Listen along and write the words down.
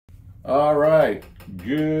All right,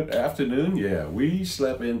 good afternoon. Yeah, we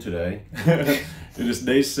slept in today. It is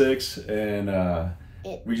day 6, and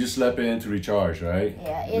we just slept in to recharge, right?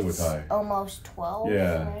 Yeah, We were it's tired. almost 12,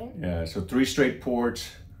 Yeah, right? yeah. So 3 straight ports,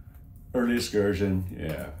 early excursion.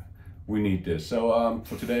 Yeah, we need this. So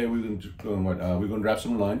for today, we're doing what? We're gonna grab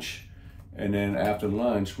some lunch, and then after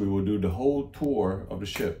lunch, we will do the whole tour of the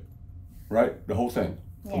ship, right? The whole thing,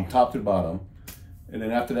 from top to bottom. And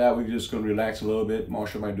then after that, we're just gonna relax a little bit.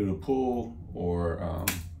 Marshall might do the pool, or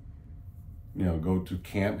go to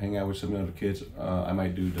camp, hang out with some of the kids. I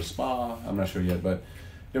might do the spa. I'm not sure yet, but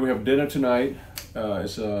then we have dinner tonight.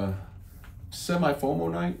 It's a semi-formal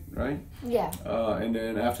night, right? Yeah. And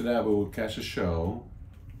then after that, we will catch a show,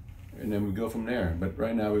 and then we go from there. But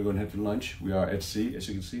right now, we're gonna head to lunch. We are at sea, as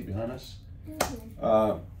you can see behind us.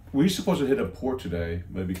 We're supposed to hit a port today,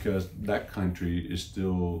 but because that country is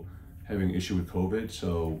still having issue with COVID,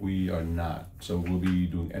 so we are not. So we'll be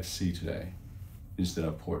doing at sea today instead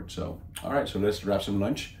of port. So, all right, so let's grab some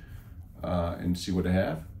lunch and see what they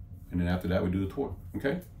have. And then after that, we do the tour,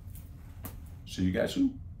 okay? See you guys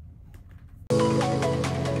soon.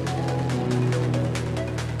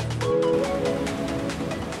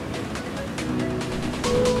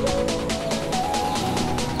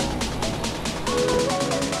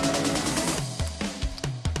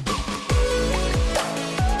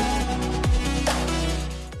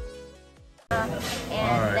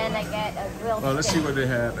 Well, let's see what they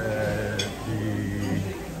have at the.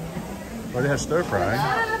 Well, they have stir fry.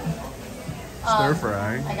 Stir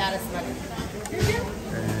fry. I got a snack.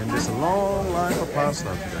 And there's a long line for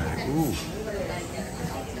pasta today. Ooh.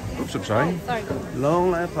 Oops, I'm sorry. Sorry.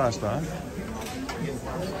 Long line pasta.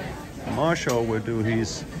 Marshall will do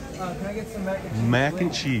his mac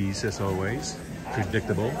and cheese as always.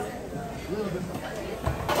 Predictable.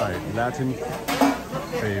 All right, Latin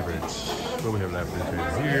favorites. What we have Latin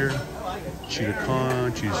favorites here? Cheetah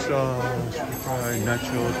corn, cheese sauce, fried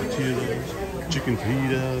nachos, tortillas, chicken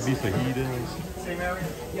fajitas, beef fajitas.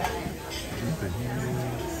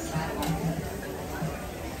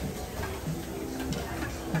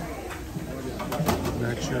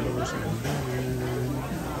 Nachos, and then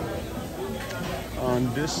on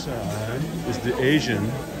this side is the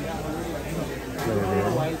Asian flavor.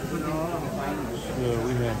 So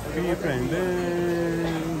we have beef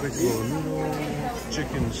rendang, vegetable noodles,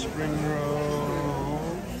 chicken spring roll.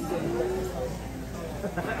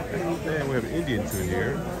 And we have Indian food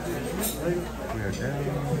here. We have that.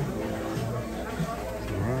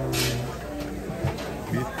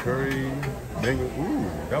 Beef curry. Mango. Ooh,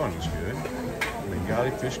 that one was good.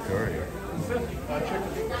 Bengali fish curry. I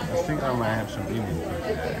think I might have some Indian food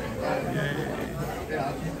today. Yay.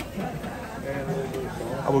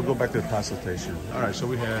 I will go back to the pasta station. All right, so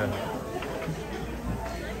we have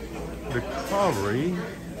the Calvary.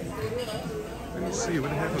 Let me see what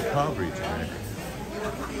they have for Calvary today.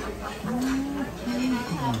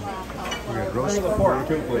 We got roast pork,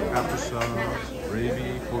 applesauce,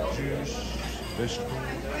 gravy, pork juice, vegetable,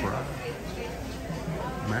 fry,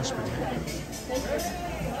 mashed potatoes.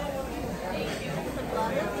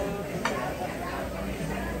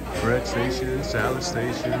 Bread station, salad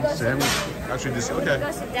station, sandwich. Actually, this okay.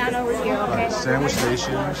 Go sit down over here, okay? Right, sandwich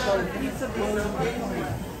stations.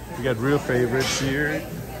 We got real favorites here.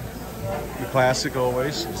 The classic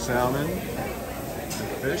always: the salmon, the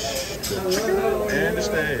fish, the chicken, and the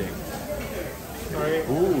steak.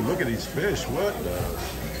 Ooh, look at these fish! What the?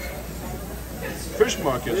 Fish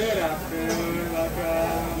market.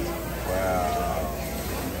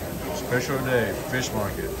 Wow. Special day, fish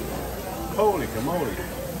market. Holy camoli.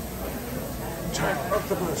 Giant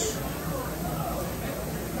octopus.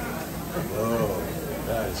 Whoa,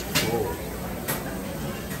 that is cool.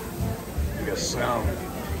 We got salmon.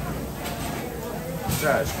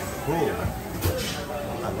 That's cool.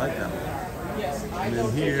 I like that one. And then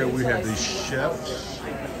here we have the chef's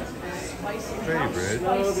favorite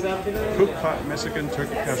cooked hot Mexican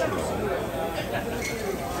turkey casserole,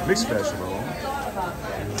 mixed vegetable,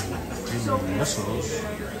 mussels,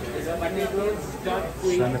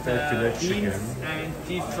 Santa Fe filet chicken,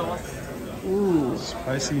 ooh,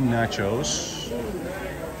 spicy nachos,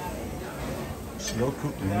 slow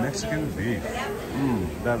cooked Mexican beef.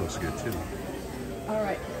 That looks good too. All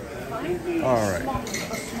right.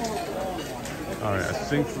 I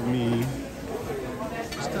think for me,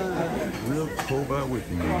 it's got real cobra with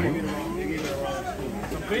me.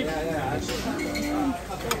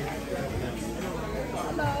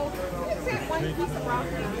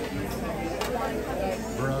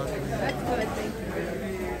 Broccoli. That's good, thank you.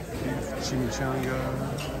 Chimichanga.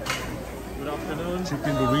 Good afternoon.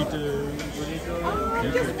 Chicken burritos.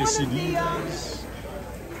 Quesadillas.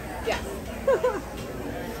 Yeah.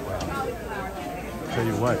 Tell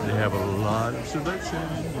you what, they have a lot of selection.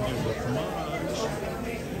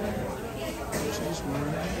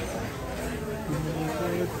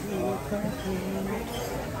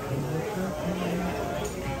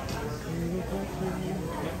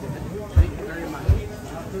 Thank you very much.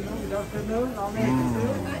 Good afternoon. I'll make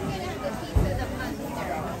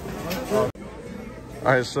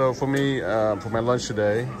All right, so for me, for my lunch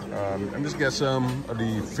today, I'm just get some of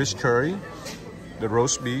the fish curry, the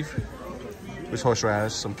roast beef with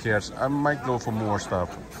horseradish, some carrots. I might go for more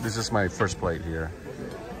stuff. This is my first plate here.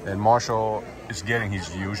 And Marshall is getting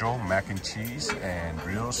his usual mac and cheese and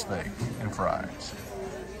grilled steak and fries.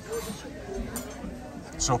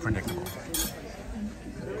 So predictable.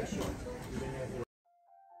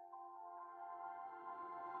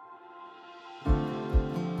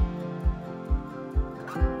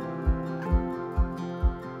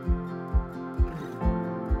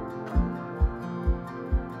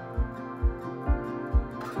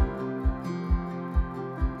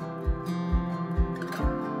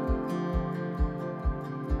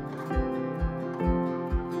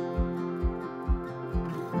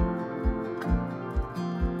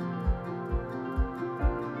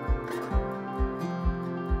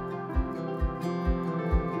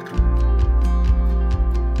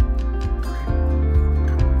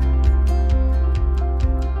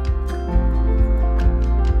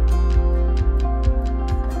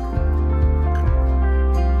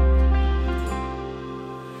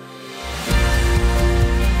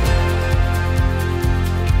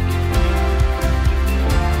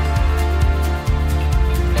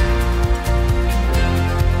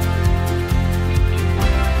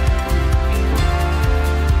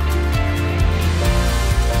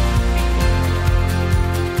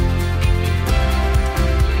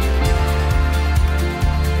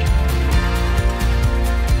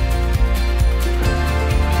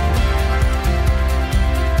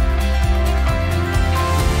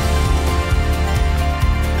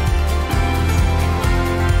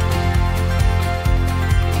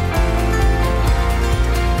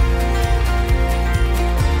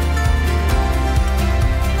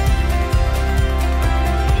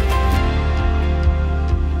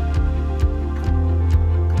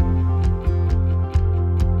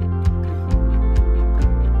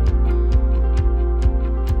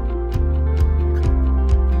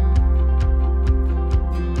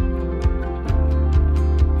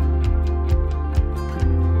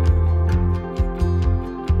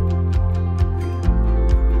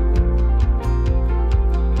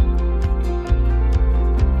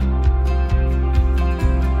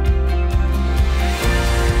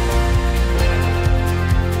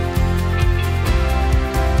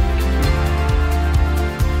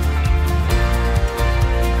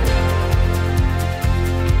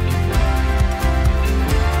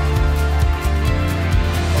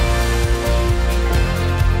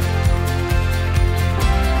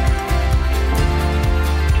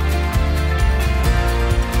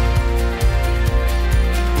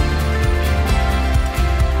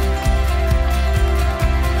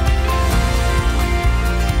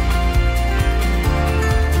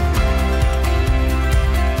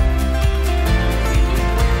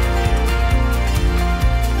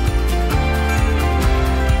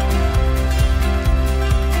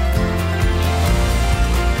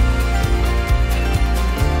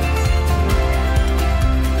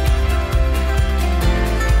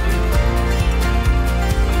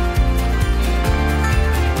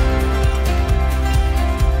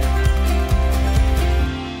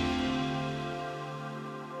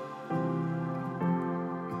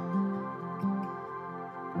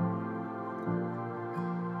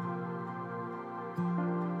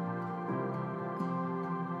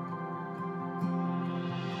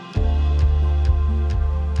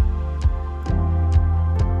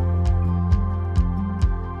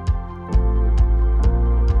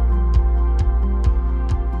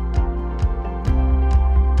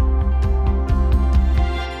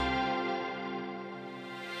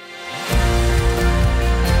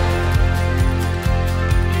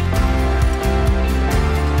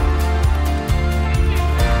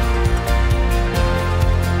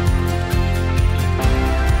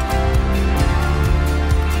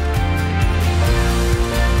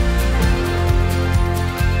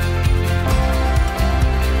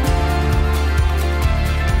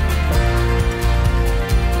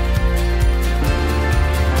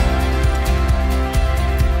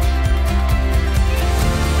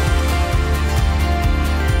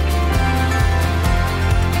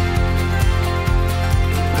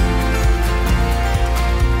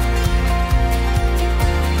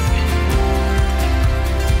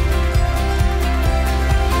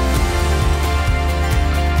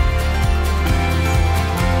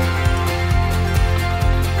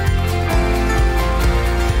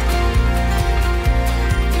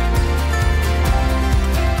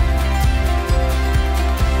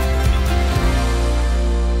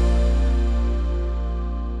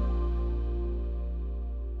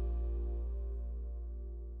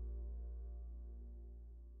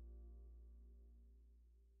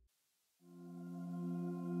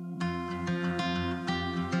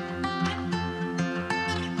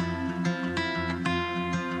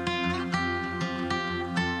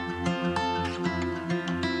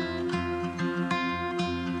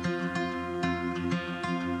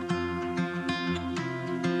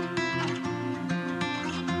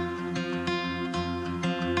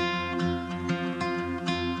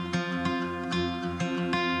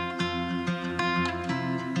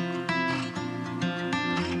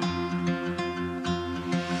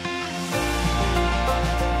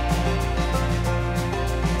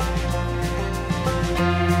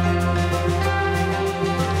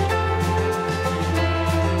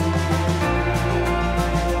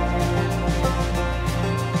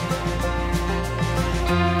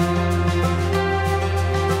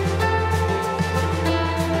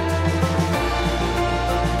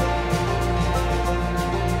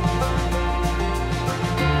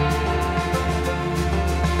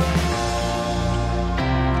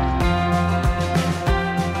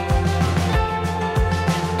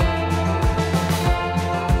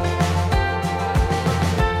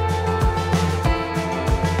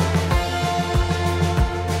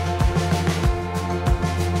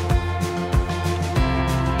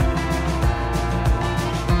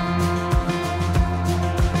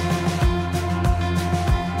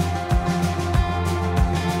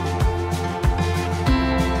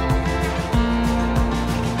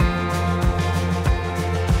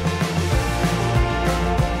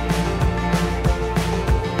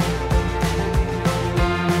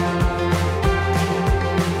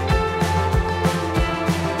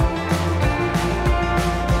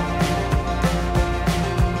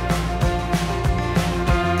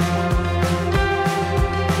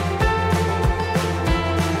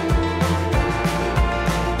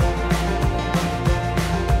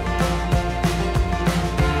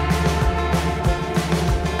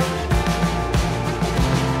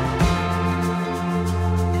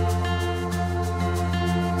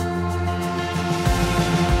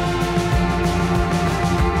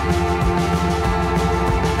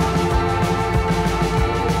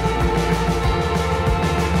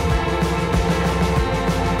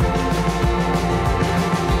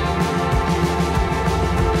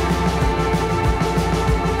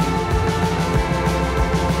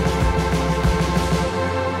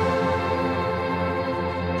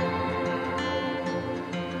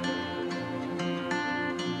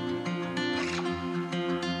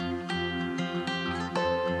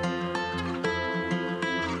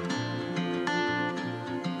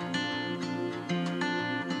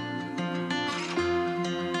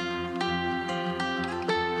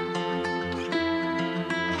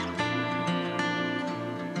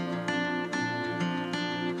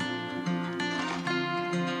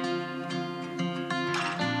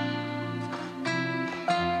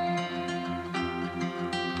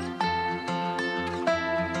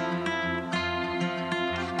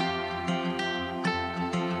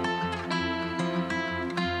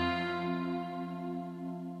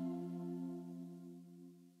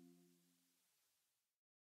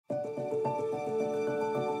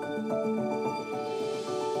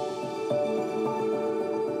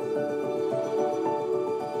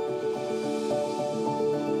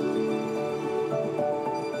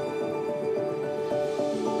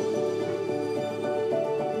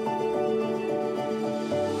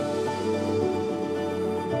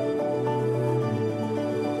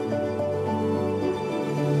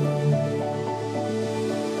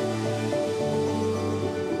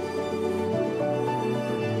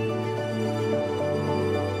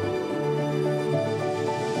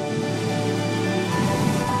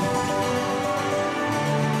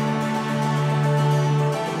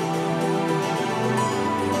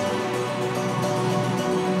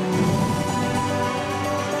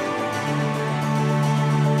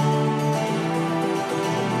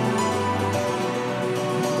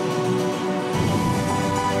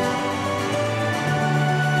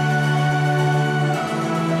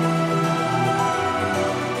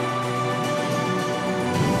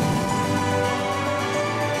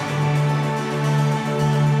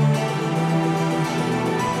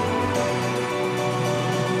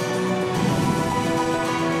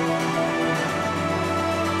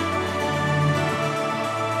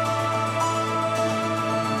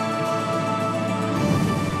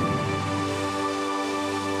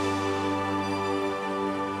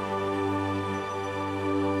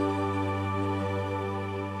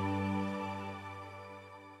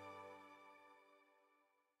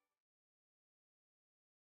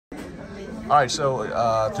 All right, so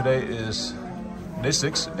today is day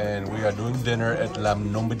 6, and we are doing dinner at La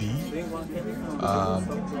Normandie.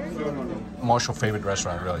 Marshall's favorite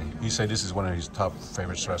restaurant, really. He said this is one of his top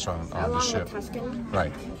favorite restaurants on the ship. Tuscan.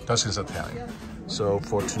 Right, Tuscan's Italian. So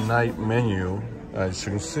for tonight menu, as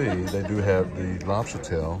you can see, they do have the lobster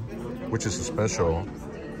tail, which is a special.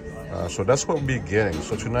 So that's what we'll be getting.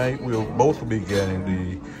 So tonight we'll both be getting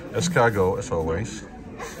the escargot as always,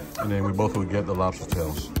 and then we both will get the lobster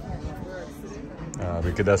tails.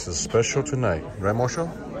 Because that's a special tonight, right, Marshall?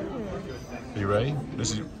 Are you ready?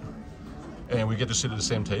 This is, and we get to sit at the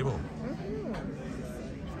same table,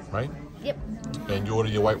 right? Yep. And you order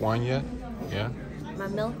your white wine yet? Yeah. My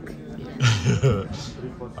milk. All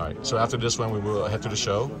right. So after this one, we will head to the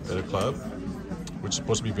show at the club, which is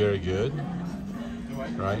supposed to be very good,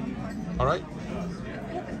 right? All right.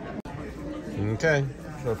 Okay.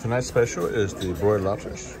 So tonight's special is the broiled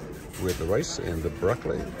lobsters with the rice and the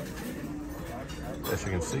broccoli. As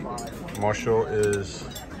you can see, Marshall is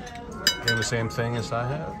getting the same thing as I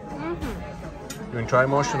have. You can try,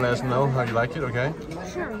 Marshall, and let us know how you like it, okay?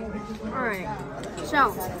 Sure. All right.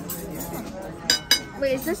 So,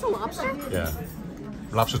 wait, is this a lobster? Yeah.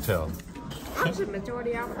 Lobster tail. How's the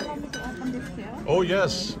majority out? Oh,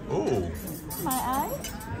 yes. Oh. My eye?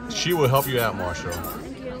 She will help you out, Marshall.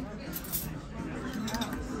 Thank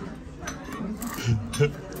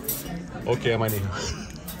you. Okay, my name.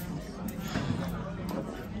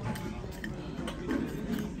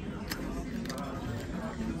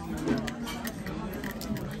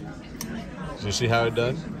 So you see how it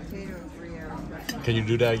done? Can you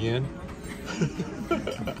do that again?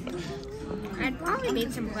 I'd probably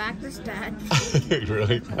need some practice, Dad.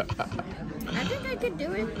 Really? I think I could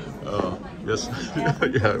do it. Oh, yes.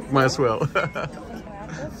 Yeah, might as well.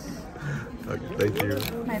 Okay, thank you.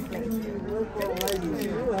 My plate.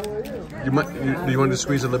 Do you want to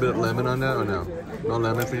squeeze a little bit of lemon on that or no? No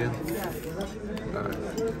lemon for you? All right.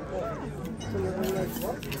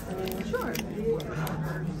 Sure.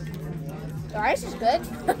 The rice is good.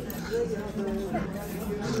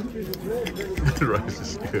 The rice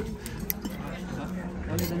is good.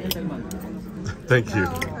 Thank you.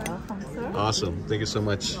 Awesome. Thank you so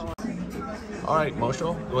much. All right,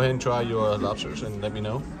 Marshall, go ahead and try your lobsters and let me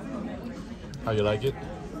know how you like it.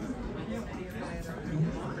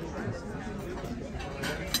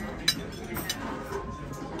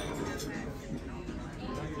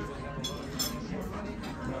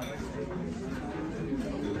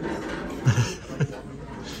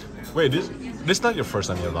 Wait, this is not your first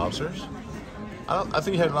time you had lobsters? I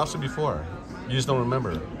think you had lobster before. You just don't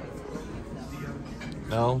remember.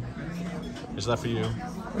 No? It's not for you?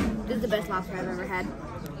 This is the best lobster I've ever had.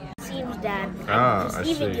 Seems, Dad. Ah, I'm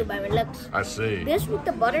deceiving you by my looks. I see. This with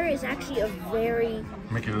the butter is actually a very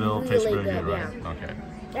Make it a little really taste really good, good, right? yeah. Okay.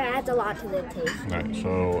 That adds a lot to the taste. All right,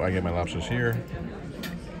 so I get my lobsters here.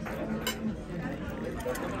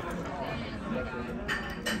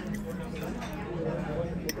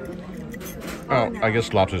 Oh, I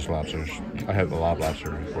guess lobsters. I had a lot of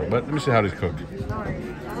lobster before, but let me see how this cooked.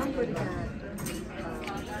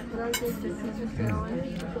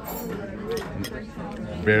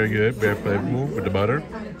 Very good, very flavorful with the butter,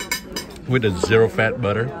 with the zero fat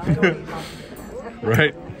butter,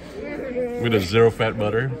 right? With the zero fat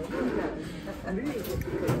butter.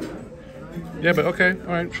 Yeah, but okay,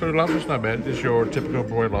 all right. So the lobster's not bad. It's your typical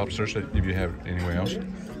broiled lobsters that if you have anywhere else.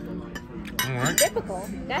 All right. Typical.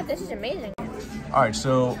 Dad, this is amazing. All right,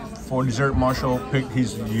 so for dessert, Marshall picked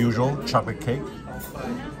his usual chocolate cake.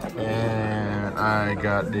 And I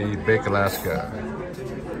got the Baked Alaska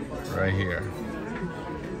right here.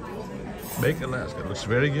 Baked Alaska, looks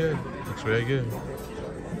very good. Looks very good.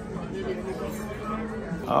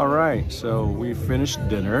 All right, so we finished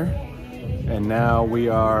dinner, and now we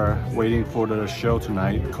are waiting for the show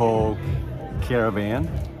tonight called Caravan.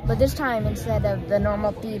 But this time, instead of the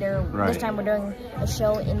normal theater, Right. this time we're doing a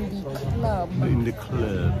show in the club. In the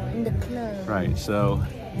club. In the club. Right, so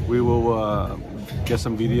we will get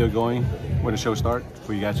some video going when the show starts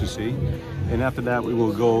for you guys to see. And after that, we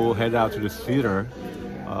will go head out to the theater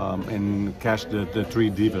and catch the Three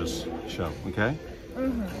Divas show, okay? All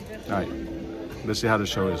right, let's see how the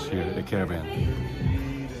show is here at Caravan.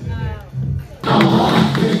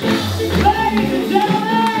 Ladies and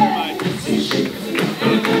gentlemen,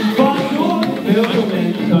 bonjour,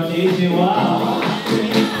 welcome, konnichiwa.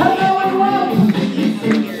 Hello and welcome to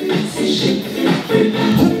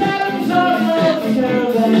Madam's Auto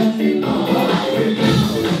Caravan.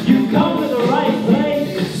 You come to the right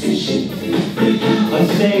place, a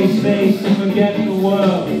safe space to forget the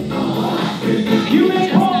world. You may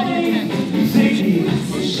call me Ziggy,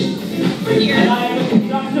 and I am the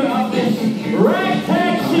conductor of this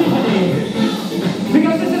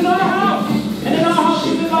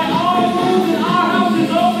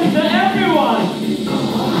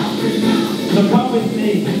with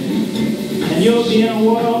me, and you'll be in a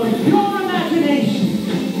world of pure imagination.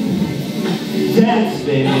 Dance,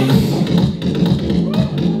 baby.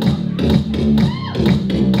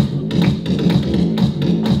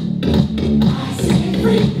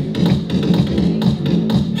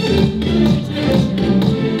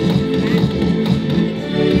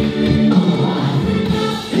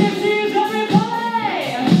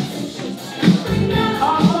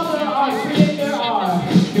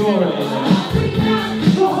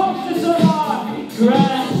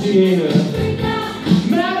 Grand Cayman,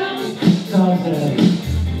 Madam Caravan.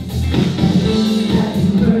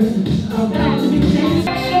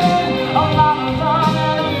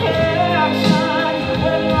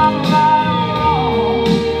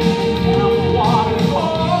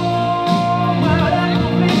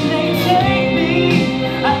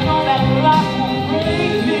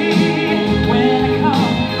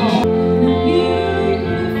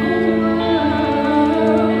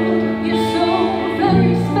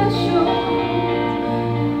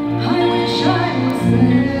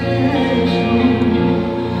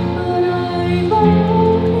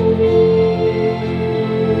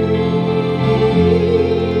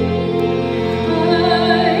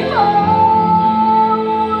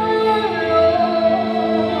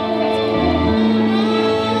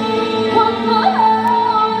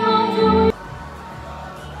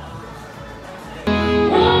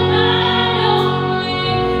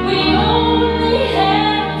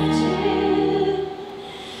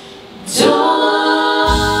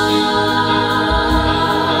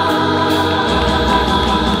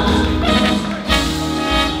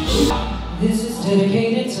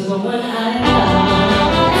 Dedicated to the one I love.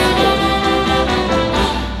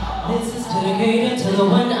 This is dedicated to the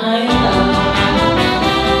one I love.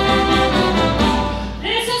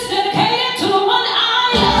 This is dedicated to the one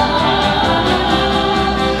I love.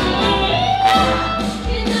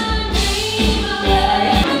 In the name of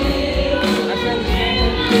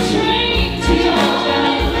the train to your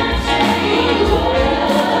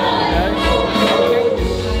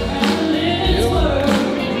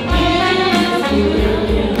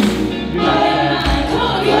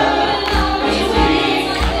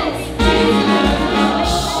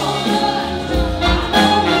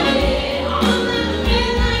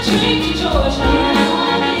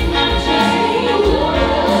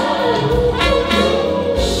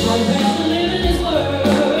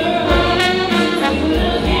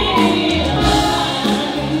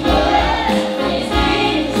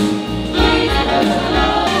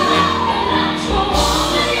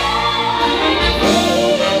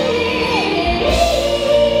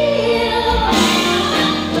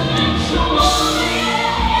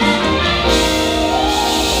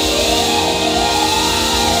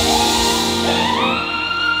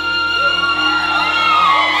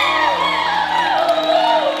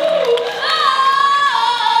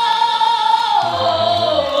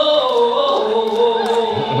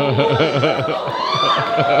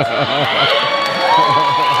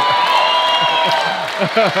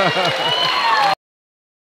Ha ha ha.